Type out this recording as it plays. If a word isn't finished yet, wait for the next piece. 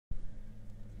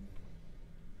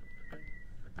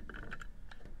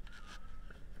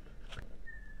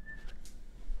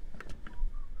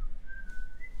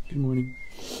Good morning.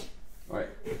 All right.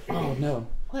 Oh, no.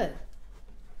 What?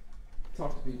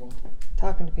 Talk to people.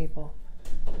 Talking to people.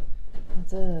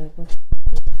 What's up?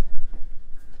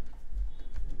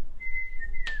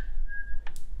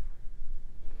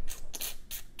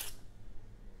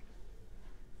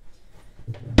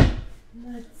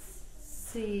 Let's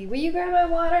see. Will you grab my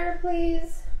water,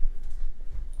 please?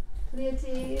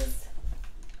 Leoties.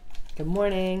 Good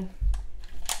morning.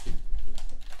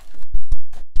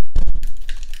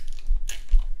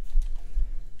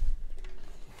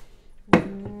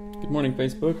 Good morning,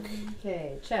 Facebook.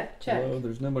 Okay, check. Hello,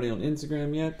 there's nobody on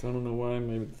Instagram yet. I don't know why.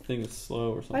 Maybe the thing is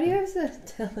slow or something. Why do you have to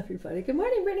tell everybody? Good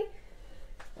morning, Brittany.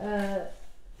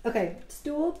 Okay,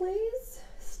 stool, please.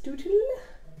 Stootle.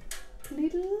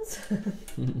 Littles.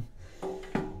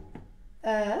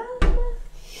 Okay.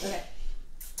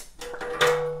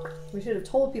 We should have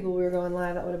told people we were going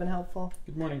live. That would have been helpful.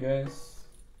 Good morning, guys.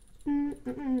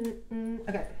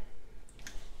 Okay.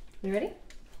 You ready?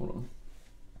 Hold on.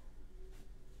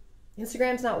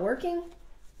 Instagram's not working?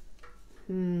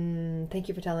 Thank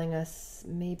you for telling us.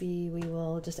 Maybe we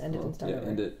will just end it and start over.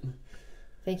 End it.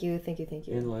 Thank you. End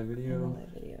live video. End live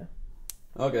video.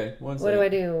 Okay, one second. What do I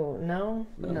do? No?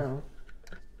 No.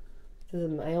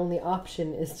 My only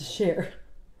option is to share.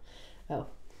 Oh.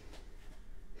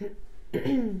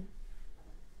 Okay,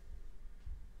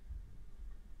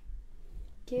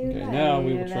 now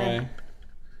we will try.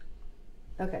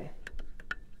 Okay.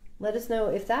 Let us know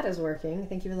if that is working.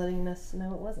 Thank you for letting us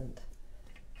know it wasn't.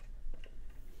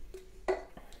 Why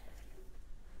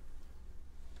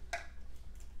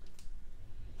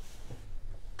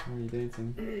are you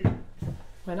dancing?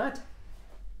 Why not?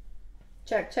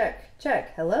 Check.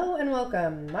 Hello and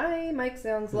welcome. My mic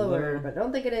sounds lower, but I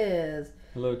don't think it is.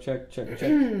 Hello, check.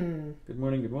 Good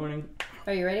morning.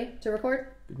 Are you ready to record?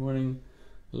 Good morning.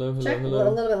 Hello. Check. A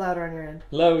little bit louder on your end.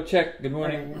 Hello, check. Good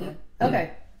morning.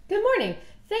 Okay. Good morning.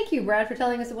 Thank you, Brad, for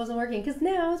telling us it wasn't working, because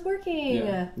now it's working.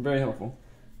 Yeah, very helpful.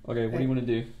 Okay, what do you want to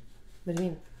do? What do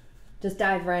you mean? Just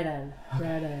dive right in.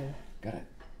 Got it.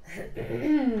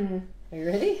 Are you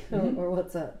ready? Or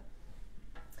what's up?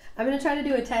 I'm going to try to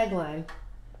do a tagline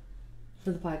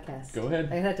for the podcast. Go ahead.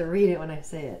 I have to read it when I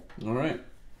say it. All right.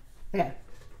 Okay.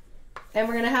 And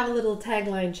we're going to have a little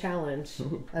tagline challenge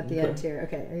at the end here.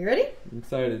 Okay, are you ready? I'm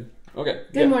excited. Okay.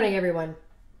 Good morning, everyone.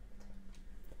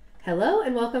 Hello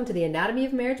and welcome to the Anatomy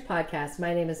of Marriage podcast.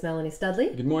 My name is Melanie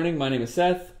Studley. Good morning. My name is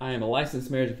Seth. I am a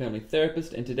licensed marriage and family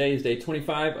therapist, and today is day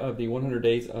 25 of the 100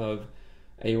 days of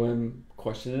AOM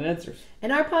question and answers.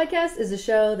 And our podcast is a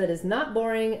show that is not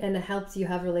boring and helps you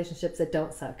have relationships that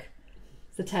don't suck.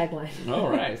 It's the tagline. All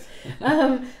right.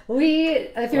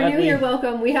 If you're new here,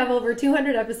 welcome. We have over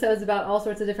 200 episodes about all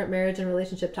sorts of different marriage and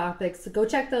relationship topics. So go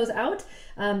check those out.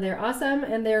 They're awesome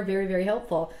and they're very, very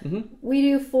helpful. Mm-hmm. We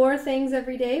do 4 things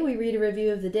every day. We read a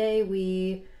review of the day.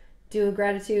 We do a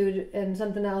gratitude and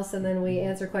something else, and then we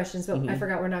answer questions. But I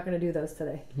forgot we're not going to do those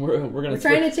today. We're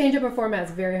trying to change up our format.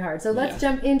 It's very hard. So let's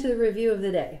jump into the review of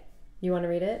the day. You want to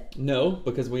read it? No,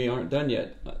 because we aren't done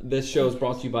yet. This show is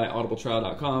brought to you by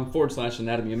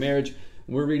audibletrial.com/anatomy of marriage.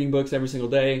 We're reading books every single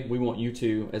day. We want you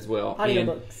to as well.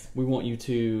 Audiobooks. We want you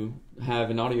to have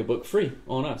an audiobook free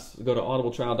on us. Go to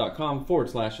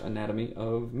audibletrial.com/anatomy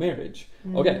of marriage.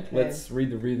 Okay, let's read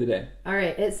the review of the day. All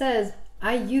right, it says,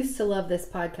 I used to love this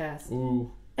podcast. Ooh.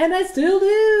 And I still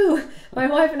do. My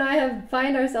wife and I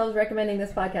find ourselves recommending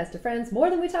this podcast to friends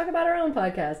more than we talk about our own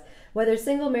podcast. Whether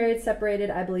single, married, separated,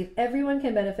 I believe everyone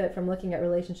can benefit from looking at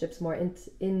relationships more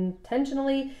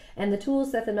intentionally, and the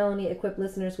tools Seth and Melanie equip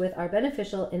listeners with are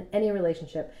beneficial in any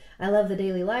relationship. I love the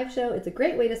daily live show. It's a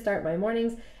great way to start my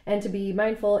mornings and to be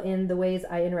mindful in the ways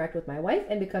I interact with my wife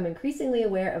and become increasingly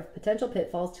aware of potential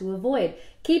pitfalls to avoid.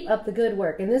 Keep up the good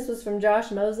work. And this was from Josh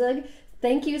Mozig.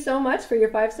 Thank you so much for your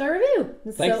 5-star review.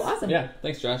 It's so awesome. Yeah,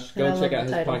 thanks, Josh. Go check out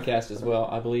his podcast as well.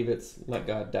 I believe it's Let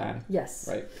God Die. Yes.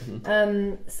 Right.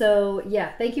 Mm-hmm.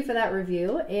 Thank you for that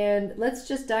review. And let's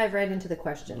just dive right into the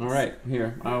questions. All right.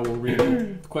 Here, I will read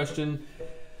the question.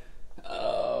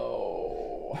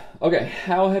 Okay.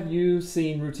 How have you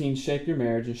seen routines shape your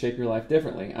marriage and shape your life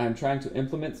differently? I'm trying to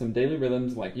implement some daily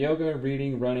rhythms like yoga,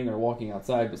 reading, running, or walking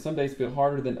outside, but some days feel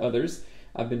harder than others.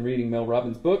 I've been reading Mel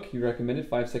Robbins' book. You recommended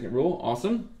 5-Second Rule.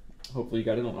 Awesome. Hopefully you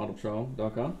got it on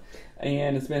audibletrial.com.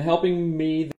 And it's been helping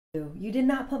me. You did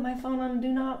not put my phone on Do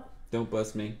Not. Don't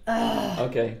bust me. Ugh.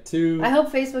 Okay. I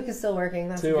hope Facebook is still working.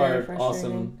 That's to very our frustrating.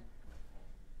 awesome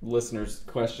listeners'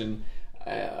 question.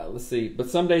 Let's see. But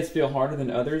some days feel harder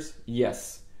than others.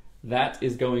 Yes. that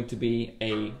is going to be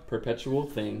a perpetual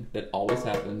thing that always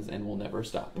happens and will never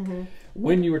stop. Mm-hmm.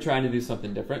 When you are trying to do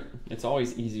something different, it's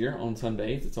always easier on some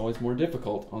days. It's always more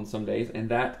difficult on some days, and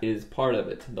that is part of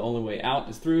it. The only way out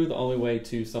is through. The only way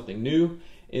to something new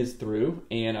is through,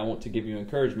 and I want to give you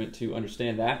encouragement to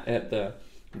understand that at the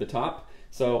top.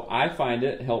 So I find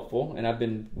it helpful, and I've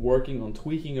been working on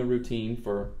tweaking a routine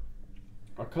for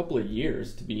a couple of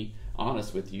years, to be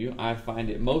honest with you. I find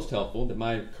it most helpful that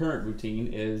my current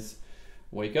routine is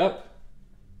wake up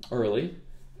early,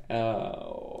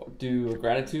 do a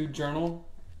gratitude journal,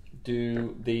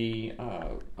 do the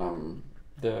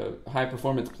high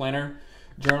performance planner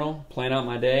journal, plan out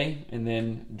my day, and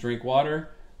then drink water,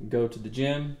 go to the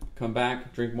gym, come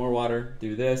back, drink more water,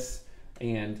 do this,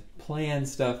 and plan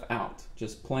stuff out.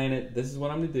 Just plan it. This is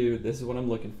what I'm going to do. This is what I'm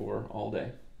looking for all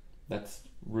day. That's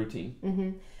routine.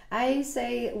 Mm-hmm. I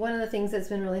say one of the things that's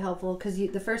been really helpful, because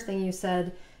the first thing you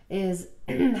said is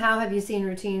how have you seen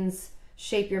routines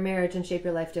shape your marriage and shape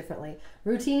your life differently?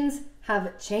 Routines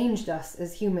have changed us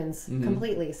as humans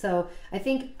completely. So I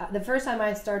think the first time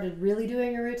I started really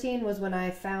doing a routine was when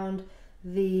I found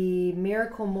the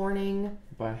Miracle Morning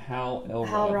by Hal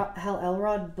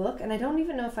Elrod book, and I don't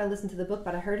even know if I listened to the book,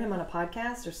 but I heard him on a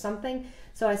podcast or something.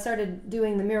 So I started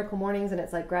doing the Miracle Mornings, and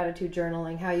it's like gratitude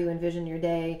journaling, how you envision your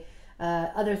day,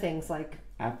 other things like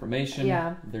affirmation.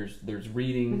 Yeah, there's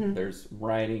reading, there's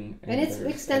writing, and it's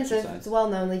extensive. Exercise. It's well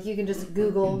known. Like you can just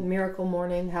Google Miracle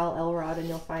Morning Hal Elrod, and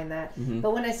you'll find that.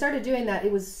 But when I started doing that,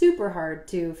 it was super hard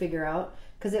to figure out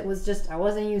because it was just I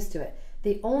wasn't used to it.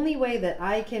 The only way that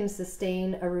I can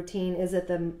sustain a routine is that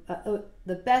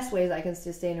the best ways I can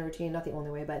sustain a routine, not the only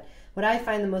way, but what I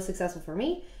find the most successful for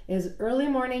me is early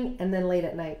morning and then late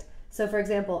at night. So for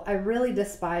example, I really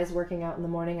despise working out in the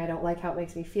morning. I don't like how it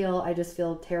makes me feel. I just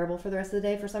feel terrible for the rest of the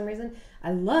day for some reason.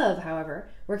 I love, however,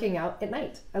 working out at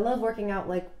night. I love working out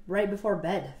like right before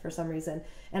bed for some reason.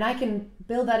 And I can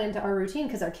build that into our routine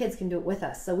because our kids can do it with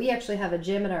us. So we actually have a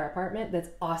gym at our apartment that's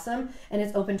awesome, and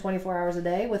it's open 24 hours a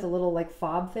day with a little like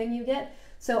fob thing you get.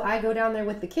 So I go down there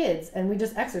with the kids and we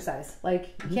just exercise.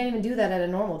 Like you can't even do that at a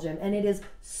normal gym. And it is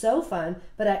so fun,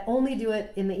 but I only do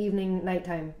it in the evening,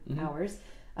 nighttime hours.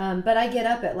 But I get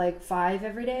up at like 5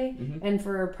 every day, and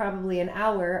for probably an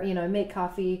hour, I make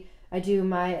coffee. I do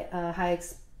my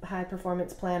high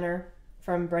performance planner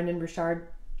from Brendan Burchard.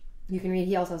 You can read.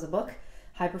 He also has a book,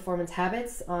 High Performance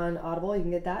Habits, on Audible. You can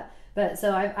get that. But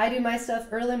so I do my stuff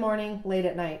early morning, late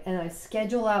at night, and I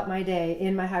schedule out my day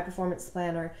in my high performance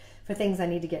planner for things I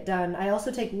need to get done. I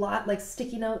also take like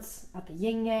sticky notes at the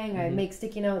yin yang. I make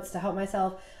sticky notes to help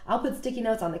myself. I'll put sticky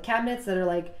notes on the cabinets that are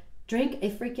like, drink a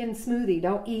freaking smoothie.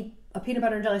 Don't eat a peanut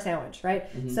butter and jelly sandwich, right?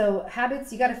 So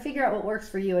habits, you got to figure out what works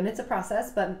for you, and it's a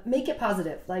process, but make it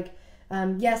positive. Like,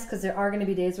 yes, because there are going to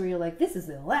be days where you're like, this is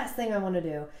the last thing I want to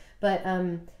do, but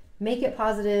make it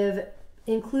positive.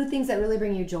 Include things that really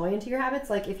bring you joy into your habits.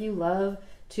 Like if you love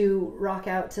to rock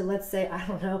out to, let's say, I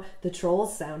don't know, the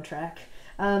Trolls soundtrack,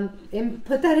 and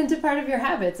put that into part of your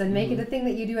habits and make it a thing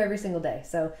that you do every single day.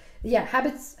 So yeah,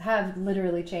 habits have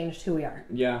literally changed who we are.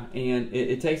 Yeah, and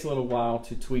it takes a little while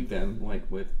to tweak them. Like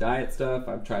with diet stuff,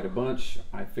 I've tried a bunch.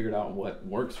 I figured out what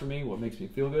works for me, what makes me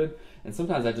feel good. And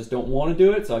sometimes I just don't want to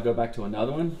do it, so I go back to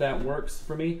another one that works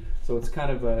for me. So it's kind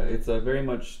of it's a very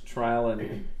much trial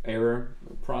and error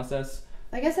process.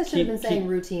 I guess I should have been saying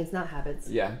routines, not habits.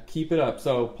 Yeah, keep it up.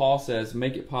 So Paul says,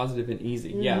 make it positive and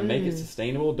easy. Yeah, make it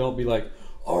sustainable. Don't be like,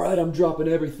 all right, I'm dropping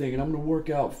everything and I'm going to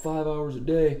work out 5 hours a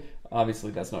day.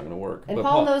 Obviously, that's not going to work. And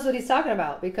Paul knows what he's talking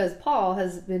about because Paul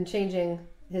has been changing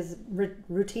his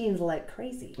routines like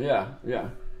crazy. Yeah.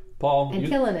 Paul, and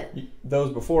killing it.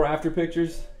 Those before-after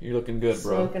pictures, you're looking good,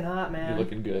 bro. Smoking hot, man. You're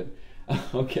looking good.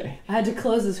 Okay. I had to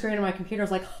close the screen of my computer. I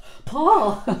was like,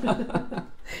 Paul!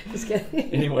 Just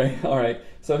kidding. Anyway, all right.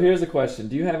 So here's a question.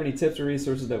 Do you have any tips or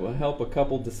resources that will help a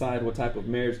couple decide what type of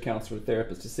marriage counselor or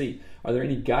therapist to see? Are there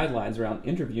any guidelines around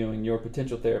interviewing your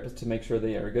potential therapist to make sure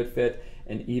they are a good fit?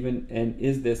 And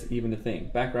is this even a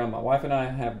thing? Background, my wife and I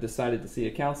have decided to see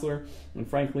a counselor, and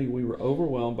frankly, we were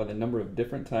overwhelmed by the number of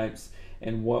different types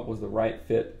and what was the right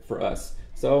fit for us.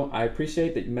 So I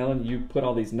appreciate that, Melanie, you put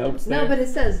all these notes there. No, but it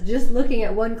says, just looking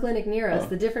at one clinic near us,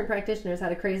 the different practitioners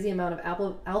had a crazy amount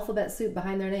of alphabet soup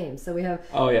behind their names. So we have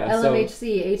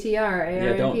LMHC, ATR, ARNP.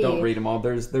 Yeah, don't read them all.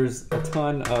 There's a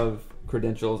ton of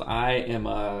credentials. I am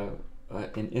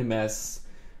an MS,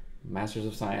 Masters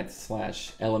of Science /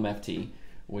 LMFT,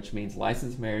 which means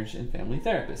Licensed Marriage and Family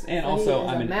Therapist. And also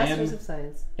I'm an Masters of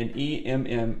Science. An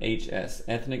EMMHS,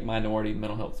 Ethnic Minority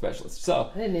Mental Health Specialist. So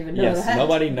I didn't even know that.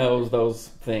 Nobody knows those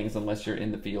things unless you're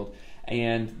in the field.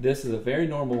 And this is a very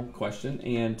normal question.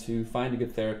 And to find a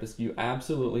good therapist, you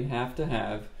absolutely have to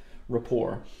have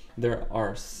rapport. There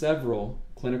are several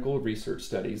clinical research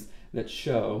studies that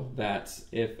show that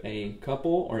if a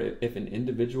couple or if an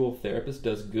individual therapist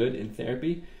does good in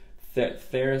therapy, that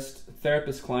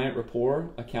therapist-client rapport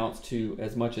accounts to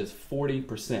as much as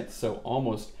 40%. So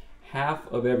almost half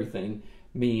of everything,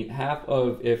 half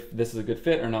of if this is a good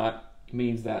fit or not,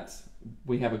 means that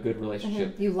we have a good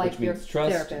relationship. You like which means your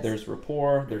trust, therapist. there's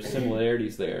rapport, there's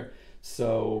similarities there.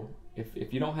 So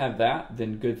if you don't have that,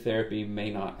 then good therapy may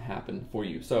not happen for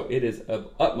you. So it is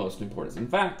of utmost importance. In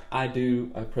fact, I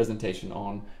do a presentation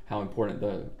on how important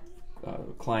the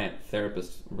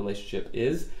client-therapist relationship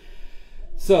is.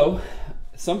 So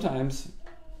sometimes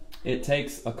it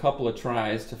takes a couple of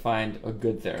tries to find a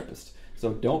good therapist.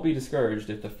 So don't be discouraged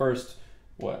if the first,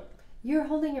 what? You're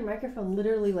holding your microphone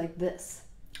literally like this.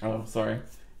 Oh, sorry.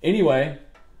 Anyway,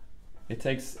 it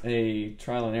takes a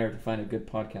trial and error to find a good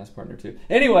podcast partner too.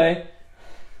 Anyway,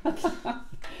 I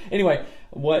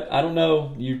don't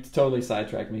know. You totally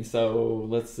sidetracked me. So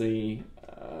let's see.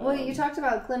 Well, you talked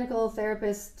about clinical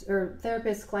therapist or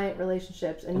therapist-client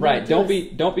relationships, and right. Don't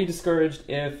be discouraged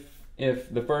if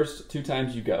the first 2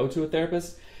 times you go to a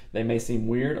therapist, they may seem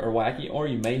weird or wacky, or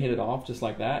you may hit it off just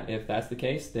like that. If that's the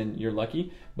case, then you're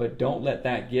lucky. But don't let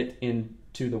that get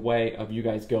into the way of you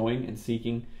guys going and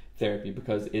seeking therapy,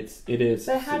 because it is.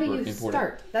 But how do you important.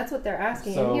 start? That's what they're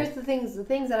asking. So, and here's the things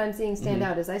that I'm seeing stand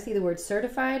out is I see the word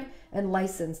certified and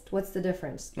licensed. What's the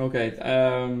difference? Okay.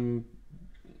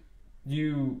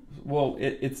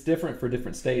 It's different for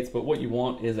different states, but what you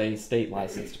want is a state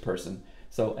licensed person.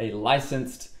 So a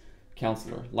licensed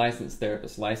counselor, licensed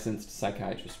therapist, licensed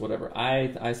psychiatrist, whatever.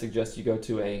 I suggest you go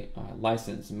to a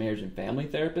licensed marriage and family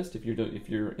therapist if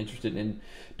you're interested in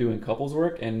doing couples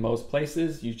work. And most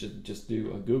places you should just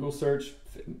do a Google search,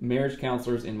 marriage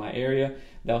counselors in my area.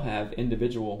 They'll have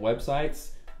individual websites.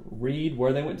 Read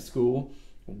where they went to school,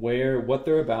 what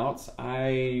they're about.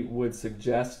 I would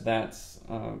suggest that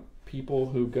people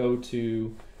who go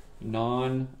to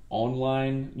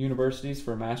non-online universities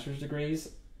for master's degrees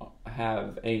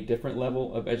have a different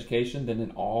level of education than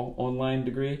an all online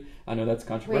degree. I know that's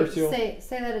controversial. Wait,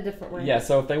 say that a different way. Yeah,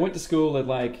 so if they went to school at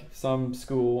like some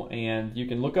school, and you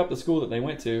can look up the school that they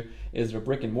went to, is it a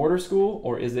brick and mortar school,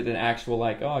 or is it an actual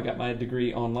I got my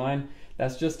degree online?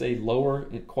 That's just a lower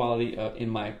quality, in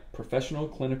my professional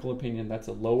clinical opinion, that's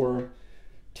a lower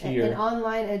tier. An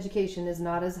online education is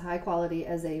not as high quality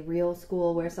as a real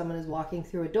school where someone is walking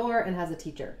through a door and has a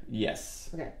teacher. Yes.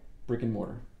 Okay. Brick and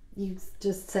mortar. You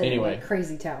just said anyway,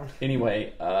 crazy town.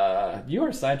 Anyway, you are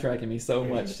sidetracking me so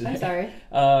much today. I'm sorry.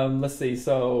 Let's see.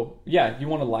 So, yeah, you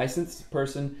want a licensed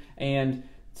person, and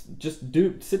just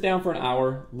sit down for an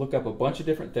hour, look up a bunch of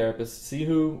different therapists, see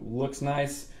who looks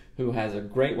nice, who has a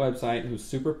great website, who's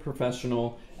super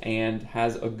professional, and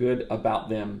has a good about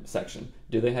them section.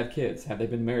 Do they have kids? Have they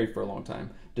been married for a long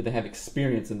time? Do they have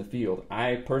experience in the field?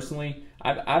 I personally,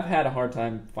 I've had a hard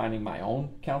time finding my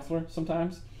own counselor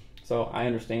sometimes. So I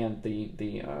understand the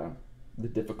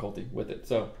difficulty with it.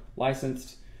 So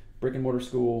licensed, brick and mortar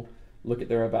school, look at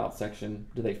their about section.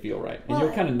 Do they feel right? And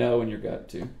you'll kind of know in your gut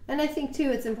too. And I think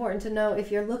too, it's important to know if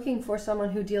you're looking for someone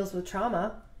who deals with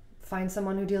trauma, find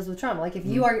someone who deals with trauma. Like if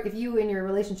you in your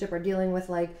relationship are dealing with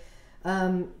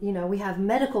we have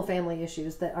medical family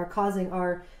issues that are causing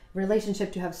our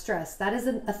relationship to have stress. That is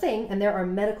a thing, and there are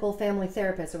medical family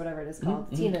therapists or whatever it is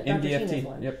called. Mm-hmm. Dr. Tina's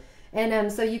one. Yep.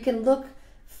 And so you can look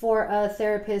for a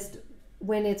therapist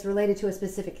when it's related to a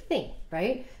specific thing,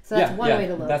 right? So that's one way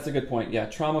to look. That's a good point. Yeah,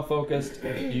 trauma focused.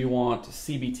 Do you want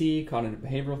CBT, cognitive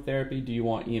behavioral therapy? Do you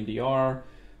want EMDR?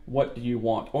 What do you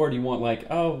want? Or do you want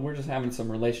we're just having some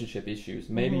relationship issues?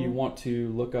 Maybe you want to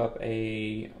look up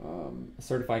a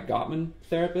certified Gottman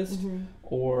therapist,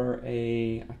 or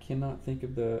I cannot think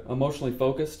of the emotionally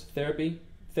focused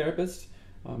therapist.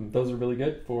 Those are really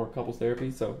good for couples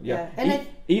therapy. So and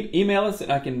email us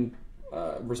and I can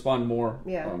respond more.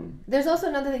 Yeah. There's also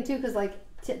another thing too, because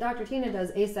Dr. Tina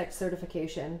does ASEC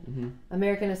certification,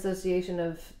 American Association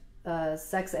of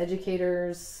Sex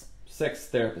Educators. Sex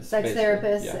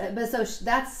therapists. But so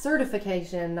that's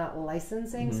certification, not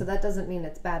licensing. So that doesn't mean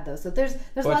it's bad though. So there's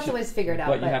lots of ways to figure it out.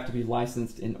 But you have to be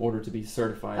licensed in order to be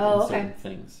certified in certain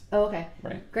things. Oh, okay.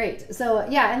 Right. Great. So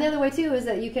and the other way too is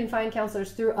that you can find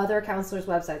counselors through other counselors'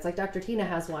 websites. Like Dr. Tina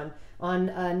has one on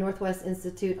Northwest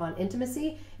Institute on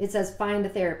Intimacy. It says find a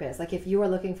therapist. Like if you are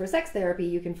looking for sex therapy,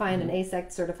 you can find an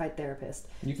ASEC certified therapist.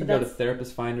 You can go to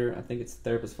Therapist Finder. I think it's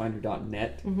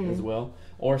therapistfinder.net as well.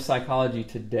 Or Psychology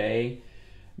Today.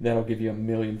 That'll give you a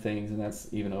million things, and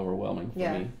that's even overwhelming for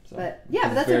me. So but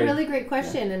that's a really great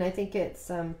question, and I think it's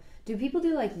do people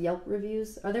do Yelp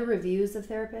reviews? Are there reviews of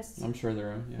therapists? I'm sure there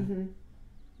are. Yeah.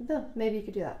 No, maybe you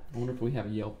could do that. I wonder if we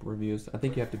have Yelp reviews. I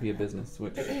think you have to be a business,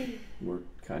 which we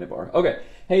kind of are. Okay.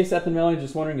 Hey, Seth and Melanie,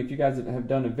 just wondering if you guys have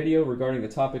done a video regarding the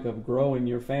topic of growing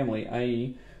your family,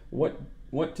 i.e.,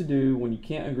 what to do when you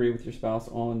can't agree with your spouse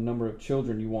on number of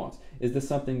children you want. Is this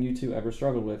something you two ever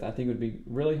struggled with? I think it would be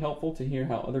really helpful to hear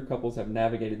how other couples have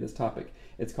navigated this topic.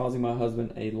 It's causing my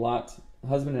husband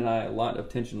and I a lot of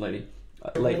tension lately.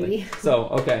 So,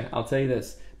 okay, I'll tell you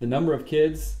this. The number of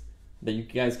kids that you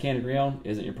guys can't agree on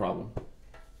isn't your problem.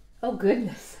 Oh,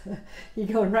 goodness. You're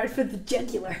going right for the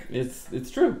jugular.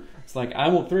 It's true. It's like, I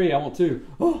want 3, I want 2.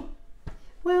 Oh.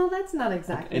 Well, that's not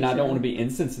exactly And true. I don't want to be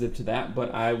insensitive to that,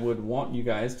 but I would want you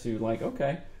guys to, like,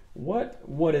 okay,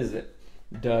 what is it?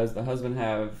 Does the husband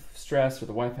have stress or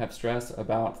the wife have stress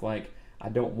about, like, I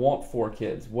don't want 4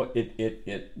 kids. What it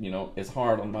is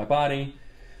hard on my body.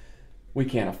 We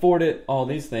can't afford it, all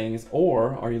these things.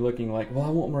 Or are you looking like, well, I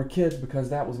want more kids because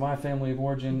that was my family of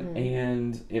origin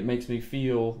and it makes me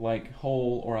feel like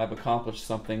whole or I've accomplished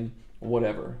something,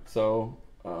 whatever. So,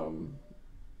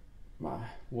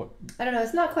 what? I don't know.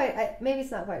 It's not quite, maybe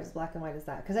it's not quite as black and white as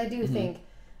that. Because I do think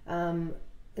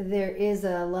there is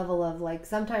a level of, like,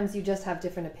 sometimes you just have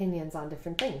different opinions on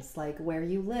different things. Like where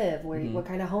you live, what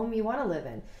kind of home you want to live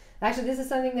in. Actually, this is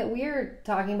something that we're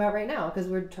talking about right now because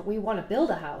we want to build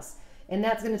a house. And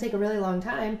that's going to take a really long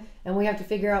time, and we have to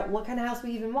figure out what kind of house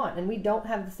we even want. And we don't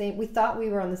have the same, we thought we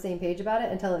were on the same page about it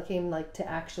until it came, like, to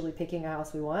actually picking a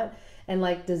house we want, and,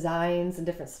 like, designs and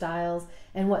different styles.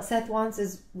 And what Seth wants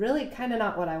is really kind of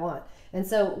not what I want. And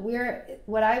so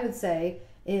what I would say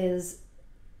is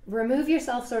remove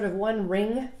yourself sort of one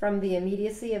ring from the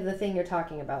immediacy of the thing you're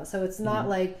talking about. So it's not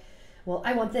like, well,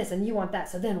 I want this and you want that,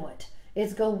 so then what?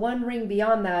 It's go one ring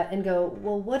beyond that and go,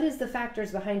 well, what is the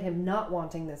factors behind him not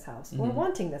wanting this house or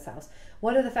wanting this house?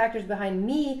 What are the factors behind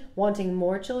me wanting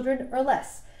more children or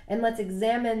less? And let's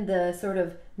examine the sort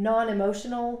of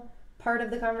non-emotional part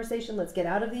of the conversation. Let's get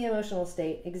out of the emotional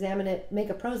state, examine it, make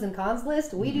a pros and cons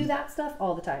list. We do that stuff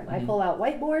all the time. I pull out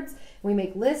whiteboards, we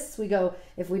make lists, we go,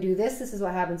 if we do this, this is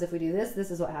what happens. If we do this,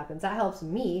 this is what happens. That helps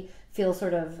me feel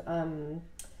sort of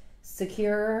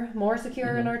more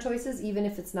secure in our choices, even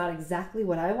if it's not exactly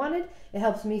what I wanted. It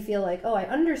helps me feel like, oh, I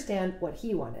understand what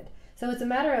he wanted. So it's a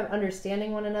matter of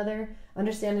understanding one another,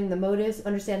 understanding the motives,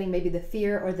 understanding maybe the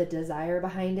fear or the desire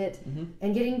behind it,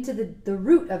 and getting to the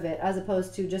root of it, as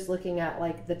opposed to just looking at,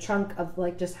 like, the trunk of,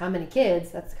 like, just how many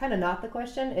kids. That's kind of not the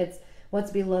question. It's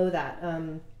what's below that.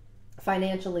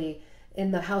 Financially,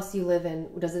 in the house you live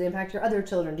in, does it impact your other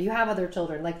children? Do you have other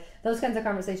children? Like, those kinds of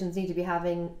conversations need to be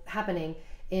happening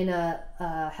in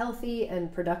a healthy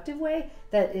and productive way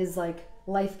that is, like,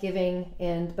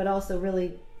 life-giving, but also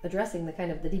really addressing the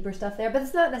kind of the deeper stuff there, but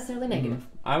it's not necessarily negative.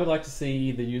 I would like to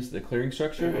see the use of the clearing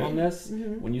structure on this.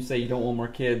 When you say you don't want more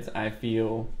kids, I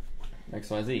feel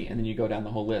XYZ, and then you go down the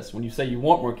whole list. When you say you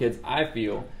want more kids, I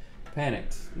feel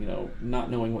panicked, not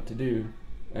knowing what to do,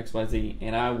 XYZ,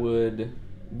 and I would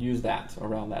use that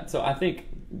around that. So I think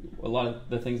a lot of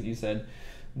the things that you said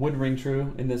would ring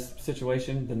true in this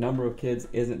situation. The number of kids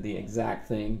isn't the exact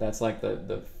thing. That's like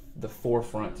the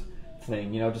forefront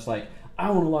thing, just like, I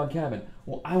want a log cabin.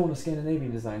 Well, I want a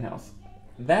Scandinavian design house.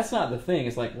 That's not the thing.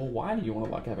 It's like, well, why do you want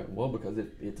a log cabin? Well, because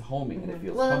it's homey and it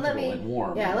feels comfortable and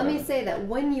warm. Yeah, let me say that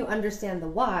when you understand the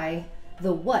why,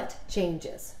 the what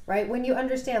changes, right? When you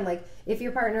understand, like, if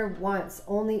your partner wants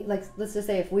only, like, let's just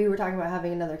say if we were talking about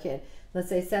having another kid, let's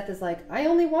say Seth is like, I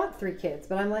only want 3 kids,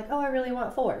 but I'm like, oh, I really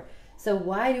want 4. So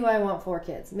why do I want 4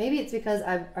 kids? Maybe it's because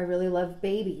I really love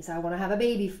babies. I want to have a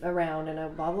baby around and a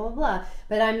blah, blah, blah.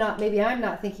 But I'm not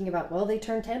thinking about, well, they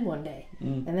turn 10 one day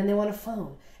and then they want a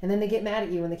phone and then they get mad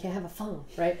at you when they can't have a phone,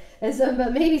 right? And so,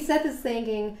 but maybe Seth is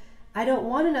thinking, I don't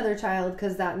want another child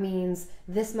because that means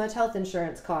this much health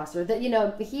insurance costs, or that,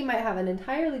 he might have an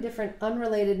entirely different,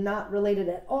 unrelated, not related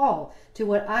at all to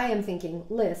what I am thinking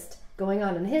list going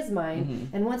on in his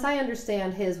mind. And once I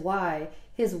understand his why,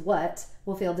 his what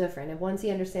will feel different. And once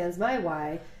he understands my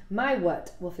why, my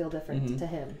what will feel different to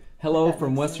him. Hello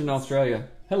from Western Australia.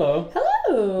 Hello.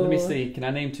 Hello. Let me see. Can I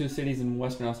name 2 cities in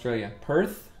Western Australia?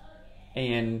 Perth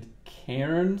and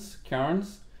Cairns?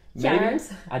 Maybe?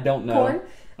 Cairns. I don't know. Corn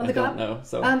on the I don't cob. know.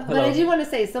 So, but I do want to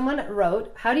say, someone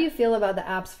wrote, how do you feel about the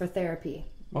apps for therapy?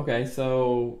 Okay,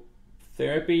 so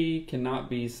therapy cannot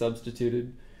be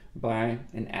substituted by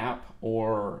an app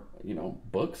or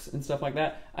books and stuff like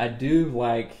that. I do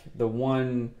like the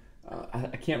one,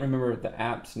 I can't remember the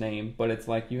app's name, but it's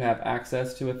like you have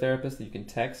access to a therapist that you can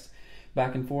text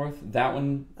back and forth. That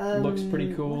one looks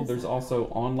pretty cool. There's also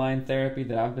online therapy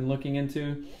that I've been looking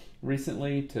into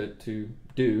recently to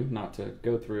do, not to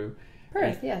go through.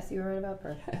 Perth, yes, you were right about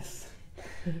Perth. Yes.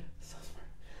 So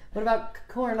smart. What about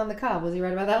corn on the cob? Was he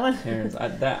right about that one? Parents,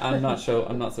 I'm not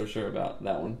so sure about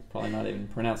that one. Probably not even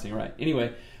pronouncing it right.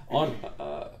 Anyway, on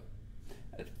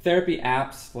therapy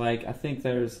apps, like I think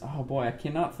there's I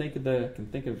cannot think of can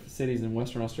think of cities in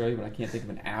Western Australia, but I can't think of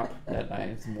an app that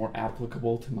is more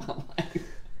applicable to my life.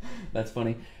 That's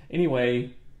funny.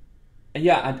 Anyway,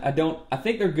 yeah, I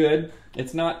think they're good.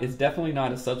 It's definitely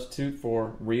not a substitute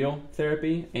for real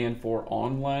therapy and for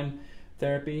online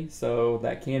therapy. So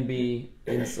that can be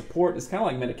in support. It's kind of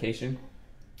like medication.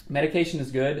 Medication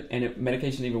is good, and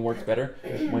medication even works better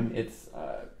when it's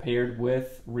paired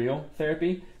with real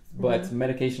therapy. But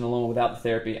medication alone without the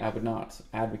therapy, I would not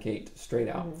advocate straight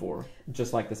out for,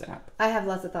 just like this app. I have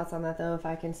lots of thoughts on that, though. If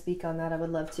I can speak on that, I would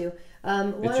love to.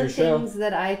 One it's of your the show. things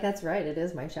that that's right, it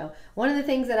is my show. One of the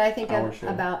things that I think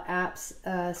about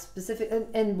apps specific,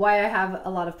 and why I have a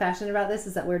lot of passion about this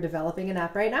is that we're developing an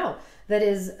app right now that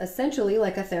is essentially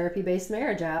like a therapy-based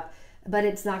marriage app, but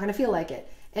it's not going to feel like it.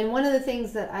 And one of the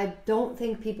things that I don't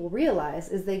think people realize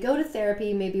is they go to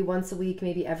therapy maybe once a week,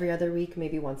 maybe every other week,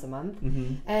 maybe once a month.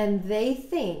 And they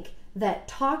think that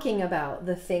talking about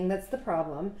the thing that's the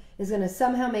problem is going to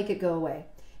somehow make it go away.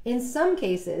 In some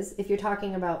cases, if you're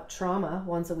talking about trauma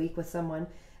once a week with someone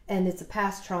and it's a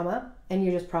past trauma and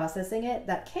you're just processing it,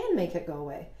 that can make it go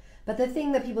away. But the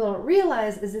thing that people don't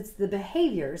realize is it's the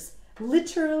behaviors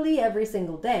literally every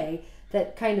single day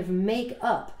that kind of make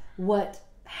up what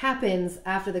happens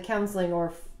after the counseling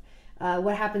or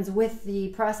what happens with the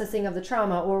processing of the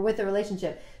trauma or with the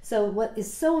relationship. So what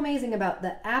is so amazing about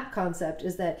the app concept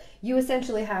is that you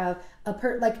essentially have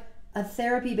a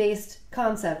therapy-based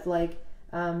concept, like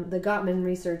the Gottman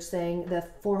research saying the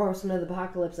 4 horsemen of the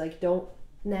apocalypse, like don't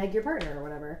nag your partner or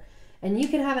whatever. And you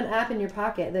can have an app in your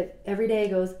pocket that every day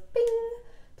goes, bing,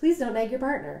 please don't nag your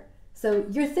partner. So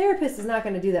your therapist is not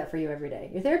going to do that for you every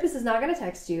day. Your therapist is not going to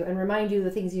text you and remind you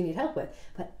the things you need help with.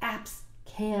 But apps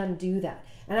can do that.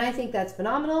 And I think that's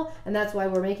phenomenal. And that's why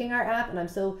we're making our app. And I'm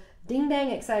so ding-dang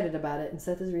excited about it. And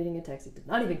Seth is reading a text. He did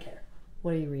not even care.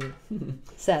 What are you reading?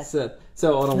 Seth. So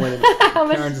hold on, wait a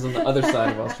minute. Karen's is on the other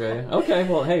side of Australia. Okay,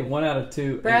 well, hey, 1 out of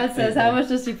 2. Brad says, how much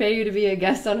does she pay you to be a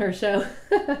guest on her show?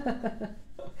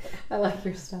 I like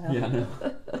your style. Yeah, no.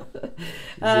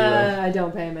 I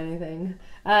don't pay him anything.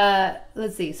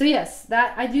 Let's see. So yes,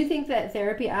 that I do think that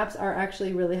therapy apps are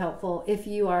actually really helpful if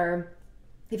you have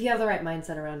the right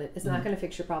mindset around it. It's not going to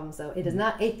fix your problems, though. It is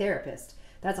not a therapist.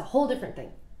 That's a whole different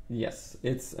thing. Yes,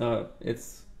 it's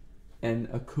an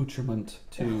accoutrement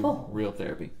to real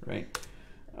therapy, right?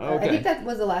 Okay. I think that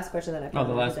was the last question that I found.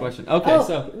 Oh, the last question. Okay,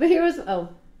 but here was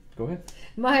Go ahead.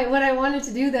 What I wanted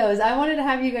to do, though, is I wanted to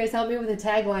have you guys help me with a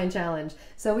tagline challenge.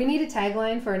 So we need a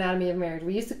tagline for Anatomy of Marriage.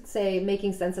 We used to say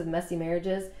making sense of messy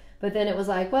marriages, but then it was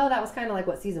like, well, that was kind of like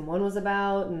what season 1 was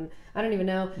about, and I don't even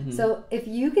know. So if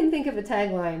you can think of a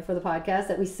tagline for the podcast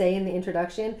that we say in the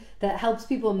introduction that helps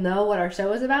people know what our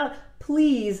show is about,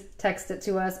 please text it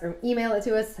to us or email it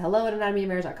to us,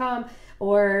 hello@anatomyofmarriage.com,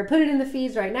 or put it in the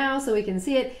feeds right now so we can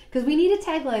see it, because we need a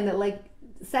tagline that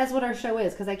says what our show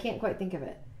is, because I can't quite think of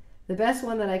it. The best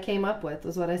one that I came up with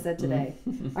was what I said today.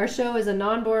 Our show is a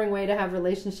non-boring way to have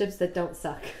relationships that don't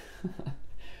suck.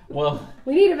 Well,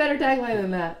 we need a better tagline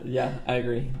than that. Yeah, I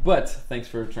agree. But thanks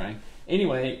for trying.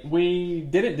 Anyway, we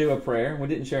didn't do a prayer. We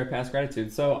didn't share past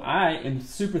gratitude. So I am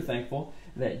super thankful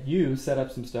that you set up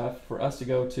some stuff for us to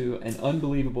go to an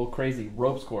unbelievable, crazy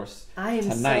ropes course. I am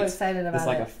tonight. So excited about it. It's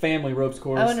like a family ropes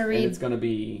course. I want to read. And it's going to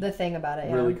be the thing about it.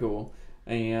 Really cool.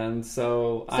 And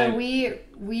so we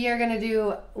are gonna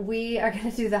do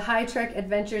the High Trek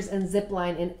Adventures and Zip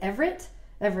Line in Everett,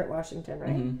 Washington,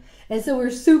 right? And so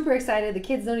we're super excited. The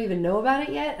kids don't even know about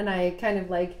it yet, and I kind of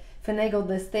finagled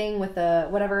this thing with the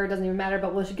whatever, it doesn't even matter,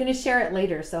 but we're going to share it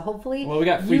later. So hopefully, we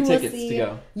got free tickets to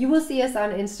go. You will see us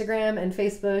on Instagram and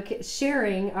Facebook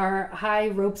sharing our high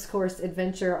ropes course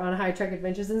adventure on High Trek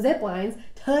Adventures and Zip Lines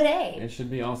today. It should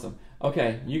be awesome.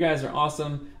 Okay, you guys are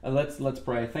awesome. Let's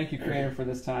pray. Thank you, Creator, for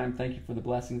this time. Thank you for the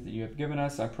blessings that you have given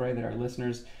us. I pray that our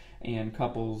listeners and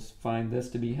couples find this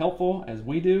to be helpful as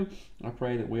we do. I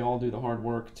pray that we all do the hard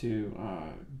work to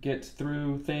get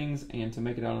through things and to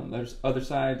make it out on the other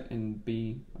side and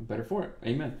be better for it.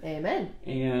 Amen. Amen.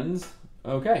 And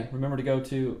okay, remember to go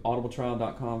to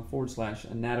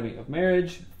audibletrial.com/anatomy of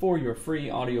marriage for your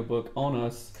free audiobook on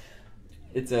us.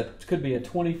 It could be a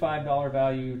 $25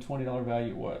 value, $20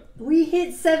 value, what? We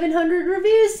hit 700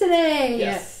 reviews today!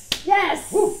 Yes! Yes!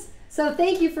 Woo. So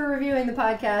thank you for reviewing the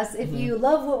podcast. If you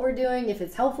love what we're doing, if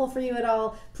it's helpful for you at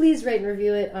all, please rate and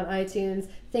review it on iTunes.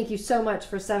 Thank you so much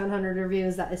for 700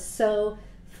 reviews. That is so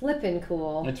flippin'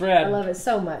 cool. It's rad. I love it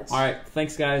so much. All right.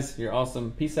 Thanks, guys. You're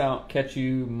awesome. Peace out. Catch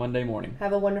you Monday morning.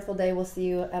 Have a wonderful day. We'll see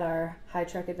you at our High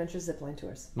Trek Adventure zipline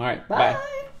tours. All right. Bye.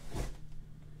 Bye.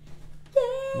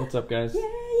 Yeah. What's up, guys?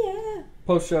 Yeah.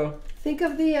 Post show. Think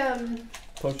of the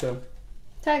Post show.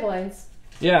 taglines.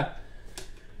 Yeah.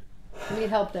 Need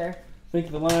help there. Think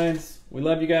of the lines. We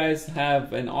love you guys.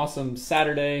 Have an awesome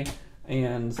Saturday,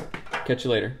 and catch you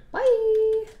later. Bye.